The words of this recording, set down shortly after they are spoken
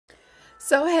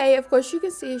So hey, of course you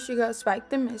can see it's your girl Spike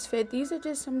the Misfit. These are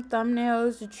just some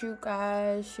thumbnails that you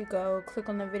guys should go click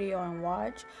on the video and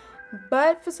watch.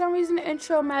 But for some reason the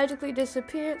intro magically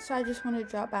disappeared, so I just want to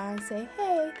drop by and say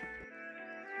hey.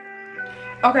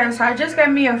 Okay, so I just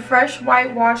got me a fresh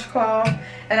white washcloth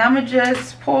and I'm going to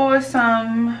just pour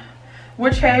some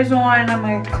witch hazel on and I'm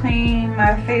going to clean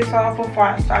my face off before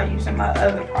I start using my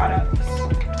other products.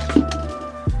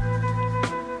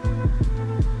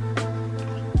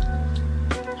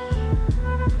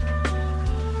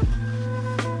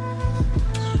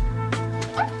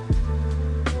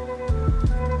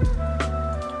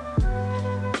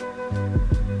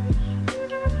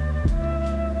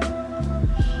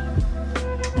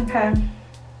 Okay,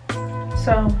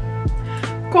 so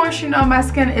of course, you know, my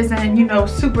skin isn't, you know,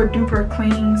 super duper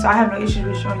clean, so I have no issues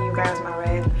with showing you guys my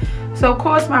rags. So of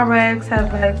course my rags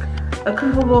have like a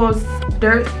couple little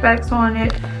dirt specks on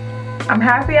it. I'm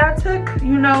happy I took,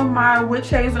 you know, my witch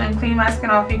hazel and cleaned my skin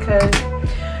off because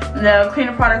the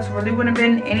cleaner products really wouldn't have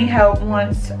been any help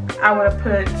once I would have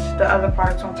put the other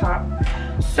products on top.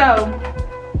 So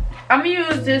I'm gonna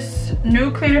use this new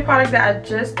cleaner product that I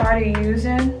just started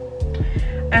using.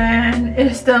 And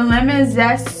it's the lemon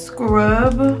zest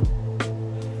scrub.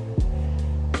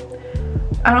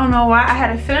 I don't know why, I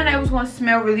had a feeling it was going to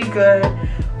smell really good.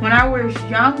 When I was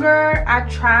younger, I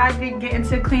tried to get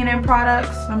into cleaning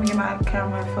products. Let me get my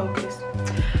camera focused.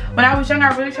 When I was younger,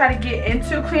 I really tried to get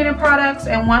into cleaning products,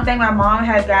 and one thing my mom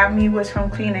had got me was from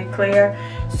Clean and Clear.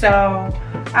 So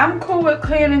I'm cool with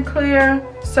Clean and Clear.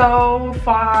 So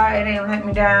far it ain't let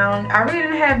me down. I really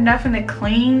didn't have nothing to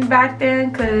clean back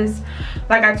then because,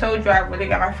 like I told you, I really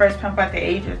got my first pimple at the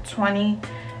age of 20.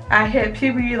 I hit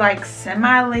puberty like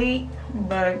semi-late,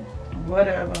 but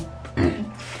whatever.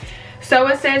 So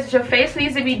it says your face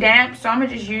needs to be damp, so I'm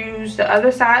gonna just use the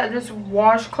other side of this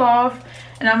washcloth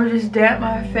and I'm gonna just damp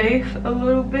my face a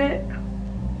little bit.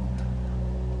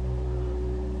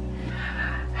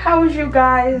 How was you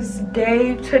guys'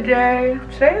 day today?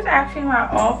 Today is actually my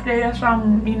off day. That's why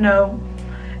I'm, you know,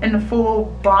 in the full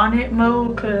bonnet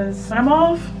mode, because when I'm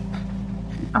off,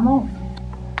 I'm off.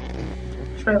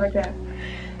 Straight like that.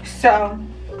 So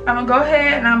I'm gonna go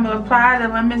ahead and I'm gonna apply the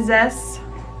lemon zest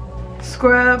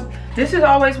scrub. This is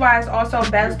always why it's also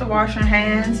best to wash your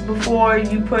hands before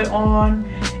you put on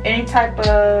any type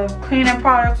of cleaning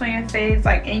products on your face,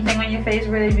 like anything on your face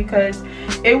really, because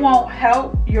it won't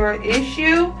help your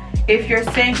issue if you're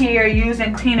sitting here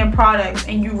using cleaning products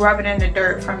and you rub it in the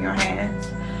dirt from your hands.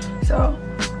 So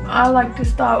I like to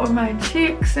start with my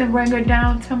cheeks and bring it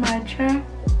down to my chin.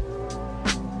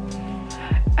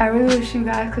 I really wish you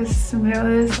guys could smell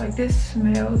this. Like, this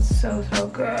smells so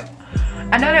good.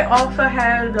 I know they also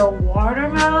have the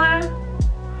watermelon,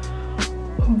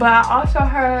 but I also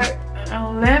heard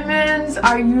lemons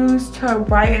are used to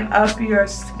brighten up your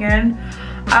skin.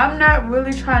 I'm not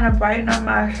really trying to brighten up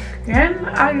my skin.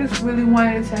 I just really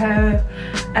wanted to have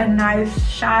a nice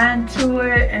shine to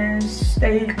it and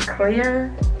stay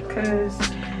clear, because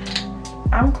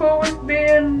I'm cool with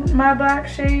being my black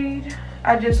shade.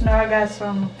 I just know I got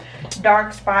some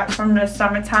dark spots from the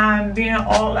summertime, being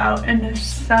all out in the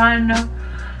sun,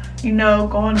 you know,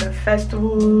 going to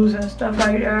festivals and stuff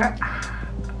like that.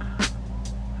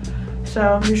 So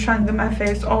I'm just trying to get my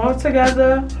face all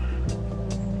together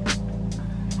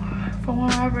for when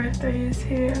my birthday is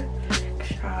here.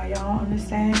 Y'all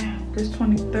understand, this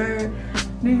 23rd,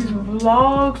 these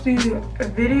vlogs, these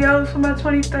videos for my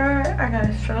 23rd, I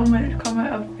got so much coming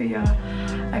up for y'all.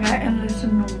 I got endless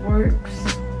in the works.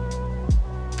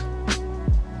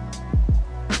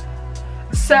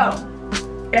 So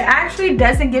it actually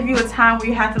doesn't give you a time where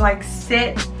you have to like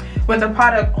sit with the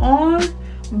product on,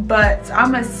 but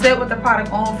I'm gonna sit with the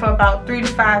product on for about 3 to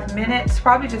 5 minutes,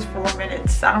 probably just 4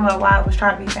 minutes. I don't know why I was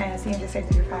trying to be fancy and just say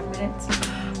 3 to 5 minutes,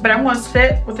 but I'm gonna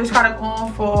sit with this product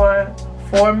on for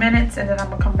 4 minutes and then I'm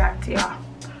gonna come back to y'all.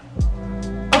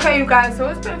 Okay, you guys, so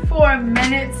it's been 4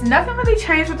 minutes. Nothing really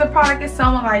changed with the product. It's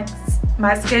somewhat like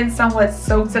my skin somewhat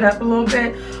soaks it up a little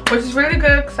bit, which is really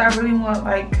good because I really want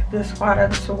like this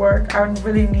product to work. I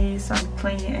really need some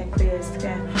clean and clear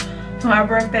skin for my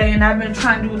birthday, and I've been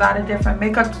trying to do a lot of different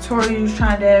makeup tutorials,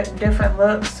 trying to do different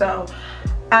looks. So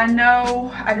I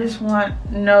know I just want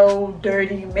no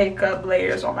dirty makeup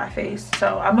layers on my face.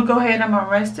 So I'm gonna go ahead and I'm gonna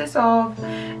rinse this off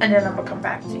and then I'm gonna come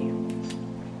back to you.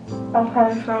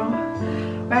 Okay, so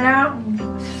right now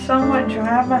I'm somewhat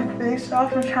drying my face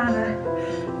off. I'm trying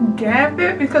to damp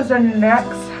it because the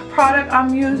next product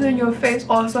I'm using, your face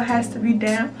also has to be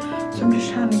damp. So I'm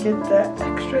just trying to get the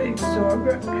extra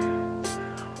absorbent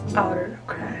out of the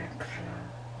cracks.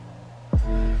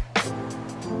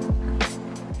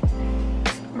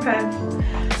 Okay,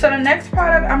 So the next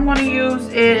product I'm going to use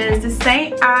is the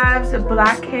St. Ives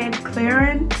Blackhead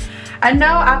Clearing. I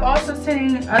know I've also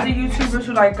seen other YouTubers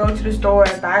who like go to the store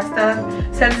and buy stuff,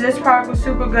 said that this product was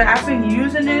super good. I've been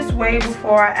using this way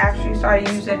before I actually started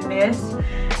using this,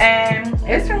 and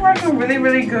it's been working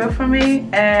really good for me.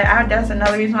 And that's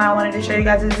another reason why I wanted to show you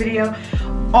guys this video.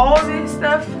 All this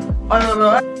stuff,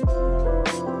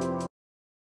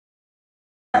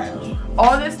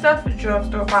 all this stuff is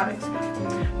drugstore products.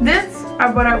 This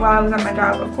I bought it while I was at my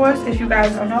job. Of course, if you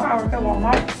guys don't know, I work at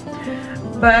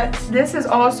Walmart. But this is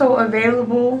also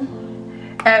available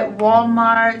at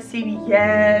Walmart,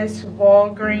 CVS,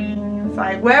 Walgreens,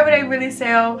 like wherever they really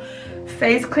sell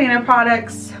face cleaner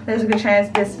products. There's a good chance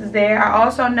this is there. I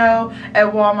also know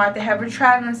at Walmart they have a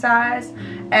traveling size,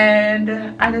 and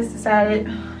I just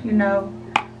decided, you know,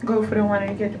 go for the one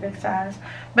and get the big size.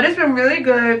 But it's been really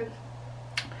good.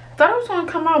 Thought it was going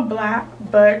to come out black,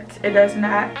 but it does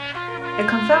not. It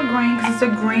comes out green because it's a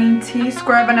green tea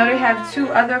scrub. I know they have 2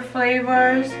 other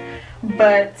flavors,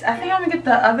 but I think I'm gonna get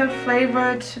the other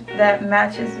flavor that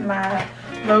matches my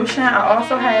lotion. I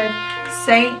also have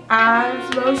St.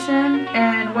 Ives lotion,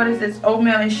 and what is this,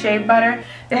 oatmeal and shea butter.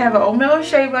 They have an oatmeal and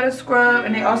shea butter scrub,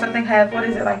 and they also I think have, what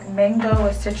is it, like mango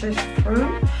or citrus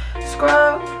fruit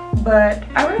scrub. But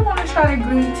I really want to try the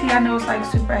green tea. I know it's like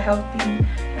super healthy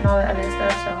and all that other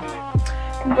stuff, so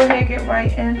I'm gonna go ahead and get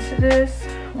right into this.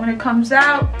 When it comes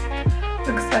out,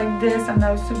 looks like this. I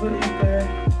know it's super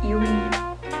eerie,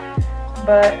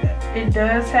 but it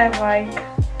does have like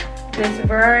this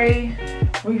very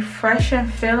refreshing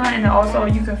feeling, and also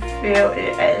you can feel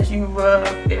it as you rub.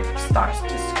 It starts to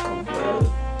scrub.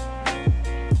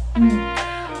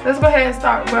 Let's go ahead and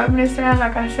start rubbing this in.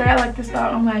 Like I said, I like to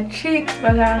start on my cheeks,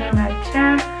 go down on my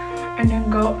chin, and then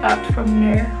go up from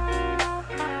there.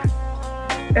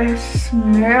 It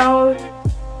smells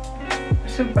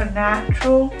super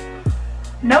natural.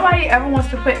 Nobody ever wants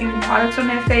to put any products on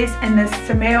their face, and the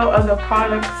smell of the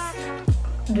products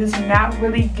does not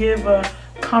really give a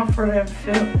comforting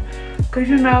feeling. Because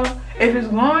you know, if it's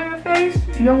going on your face,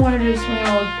 you don't want it to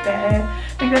smell bad.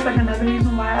 I think that's like another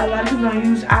reason why a lot of people don't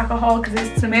use alcohol, because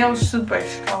it smells super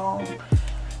strong.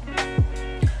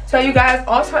 So you guys,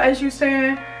 also as you're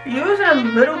saying, using a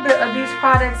little bit of these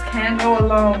products can go a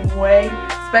long way,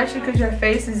 especially because your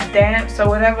face is damp, so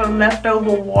whatever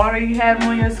leftover water you have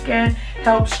on your skin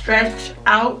helps stretch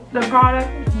out the product.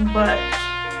 But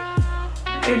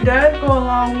it does go a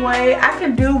long way. I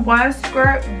can do 1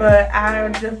 squirt, but I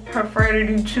just prefer to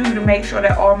do 2 to make sure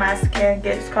that all my skin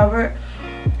gets covered.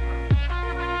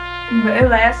 But it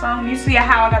lasts long. You see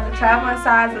how I got the traveling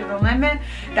size of the lemon?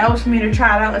 That was for me to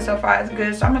try it out, and so far it's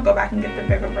good. So I'm gonna go back and get the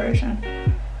bigger version.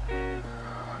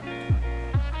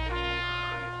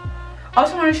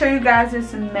 Also want to show you guys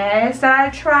this mask that I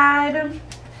tried.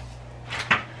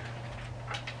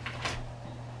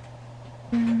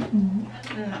 No,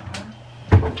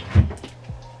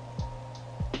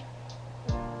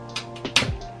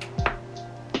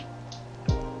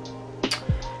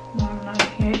 I'm not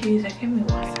here. Easy. Give me 1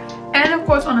 second. And of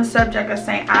course, on the subject of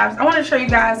St. Ives, I want to show you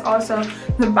guys also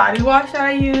the body wash that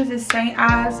I use is St.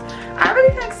 Ives. I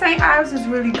really think St. Ives is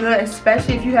really good,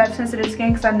 especially if you have sensitive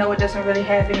skin, because I know it doesn't really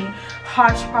have any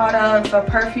harsh products or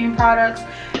perfume products.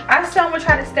 I still would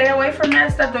try to stay away from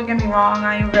that stuff. Don't get me wrong,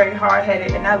 I am very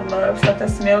hard-headed and I love stuff that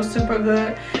smells super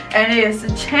good. And there's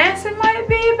a chance it might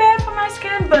be bad for my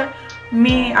skin, but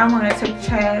me, I'm gonna take a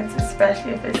chance,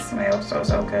 especially if it smells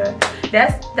so good.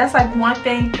 That's like one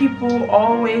thing people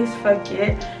always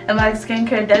forget. And like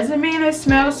skincare doesn't mean it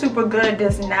smells super good,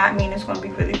 does not mean it's gonna be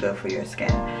really good for your skin.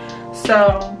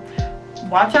 So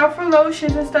watch out for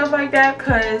lotions and stuff like that,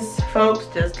 because folks,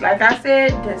 just like I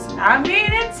said, does not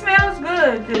mean it smells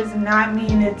good, does not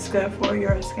mean it's good for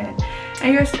your skin.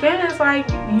 And your skin is like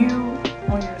you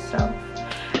on yourself.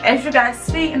 As you guys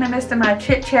see in the midst of my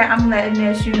chit chat, I'm letting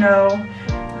this, you know,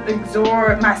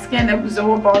 absorb, my skin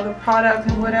absorb all the products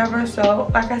and whatever. So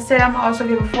like I said, I'm gonna also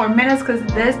give it 4 minutes, because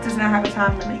this does not have a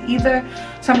time limit either.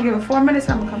 So I'm gonna give it 4 minutes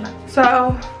and I'm gonna come back.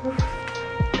 So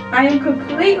I am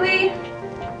completely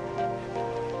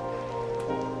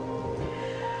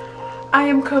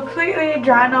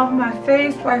drying off my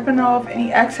face, wiping off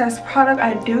any excess product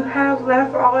I do have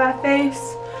left on my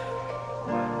face.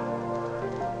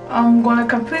 I'm going to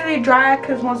completely dry it,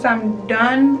 because once I'm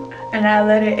done and I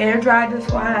let it air dry just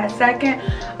for a second,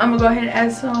 I'm going to go ahead and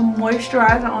add some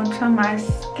moisturizer onto my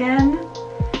skin.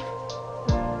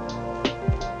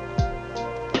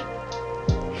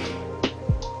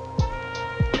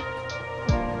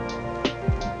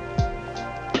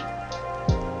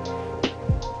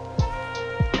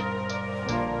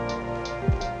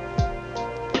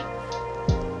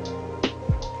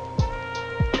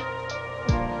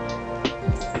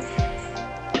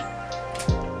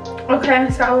 Okay,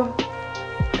 so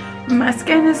my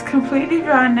skin is completely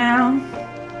dry now.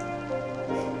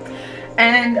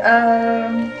 And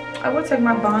I will take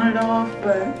my bonnet off,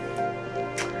 but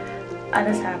I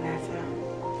just have that to.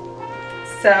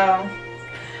 So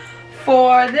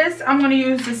for this, I'm going to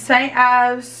use the St.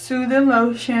 Ives Soothing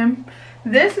Lotion.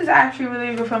 This is actually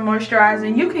really good for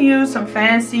moisturizing. You can use some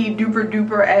fancy duper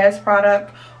duper ass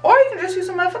product, or you can just use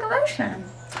some motherfucking lotion.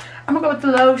 I'm gonna go with the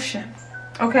lotion.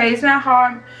 Okay, it's not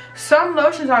hard. Some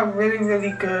lotions are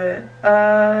really good.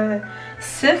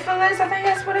 Syphilis, I think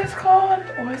that's what it's called.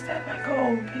 Or is that like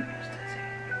old people's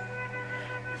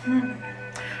disease?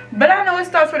 But I know it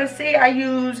starts with a C. I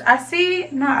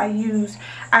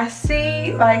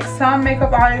see like some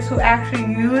makeup artists who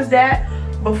actually use that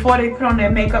before they put on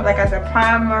their makeup, like as a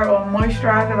primer or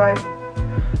moisturizer. Like,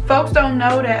 folks don't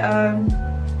know that,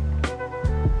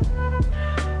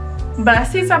 but I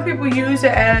see some people use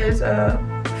it as a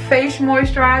face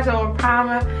moisturizer or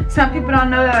primer. Some people don't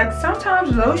know that, like,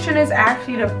 sometimes lotion is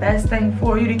actually the best thing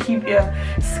for you to keep your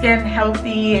skin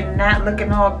healthy and not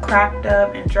looking all cracked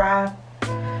up and dry.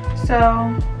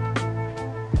 So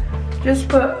just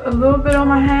put a little bit on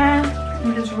my hand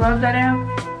and just rub that in.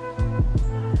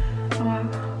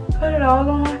 Put it all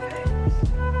on my face.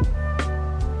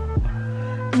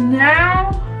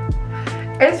 Now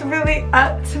it's really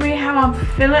up to me how I'm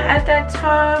feeling at that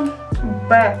time,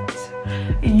 but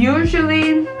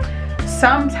usually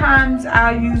sometimes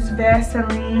I'll use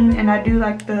Vaseline, and I do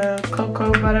like the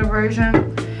cocoa butter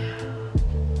version,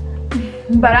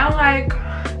 but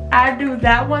I do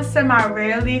that one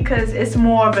semi-rarely because it's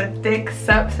more of a thick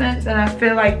substance, and I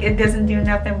feel like it doesn't do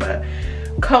nothing but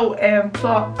coat and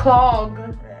clog.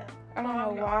 I don't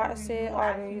know why I said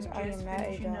all these. I am not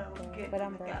a doctor, but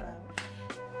I'm burnt out.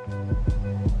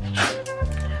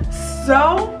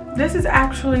 So this is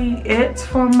actually it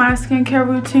for my skincare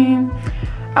routine.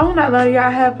 I will not lie to you, I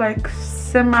have like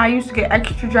I used to get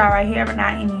extra dry right here, but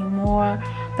not anymore.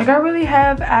 Like, I really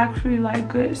have actually like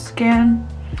good skin.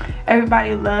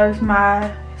 Everybody loves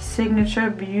my signature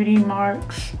beauty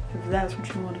marks, if that's what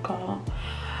you want to call them.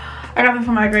 I got them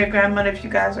from my great grandmother, if you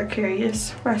guys are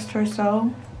curious. Rest her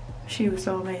soul. She was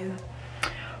so amazing.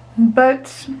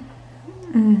 But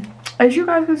as you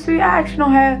guys can see, I actually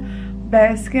don't have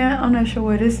bad skin. I'm not sure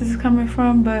where this is coming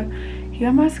from, but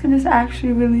yeah, my skin is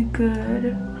actually really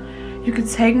good. You can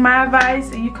take my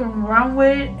advice and you can run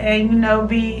with it, and, you know,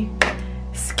 be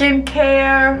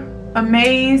skincare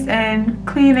amazed and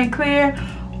clean and clear,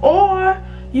 or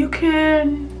you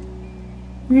can,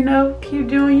 you know, keep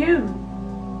doing you.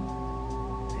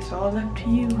 It's all up to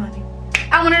you, honey.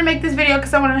 I wanted to make this video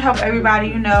because I wanted to help everybody,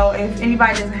 you know, if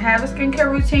anybody doesn't have a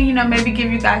skincare routine, you know, maybe give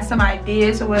you guys some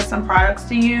ideas of what some products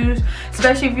to use,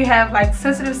 especially if you have like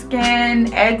sensitive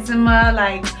skin, eczema.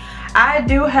 Like, I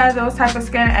do have those type of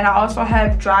skin, and I also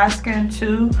have dry skin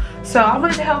too. So I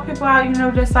wanted to help people out, you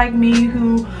know, just like me,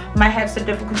 who might have some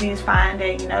difficulties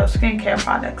finding, you know, skincare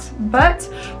products. But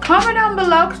comment down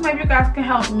below, because maybe you guys can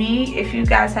help me. If you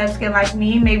guys have skin like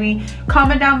me, maybe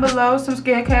comment down below some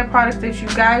skincare products that you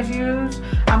guys use.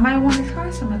 I might want to try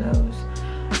some of those.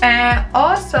 And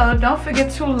also, don't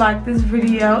forget to like this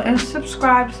video and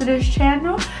subscribe to this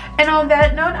channel. And on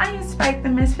that note, I am Spike the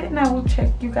Misfit, and I will check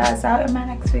you guys out in my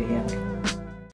next video.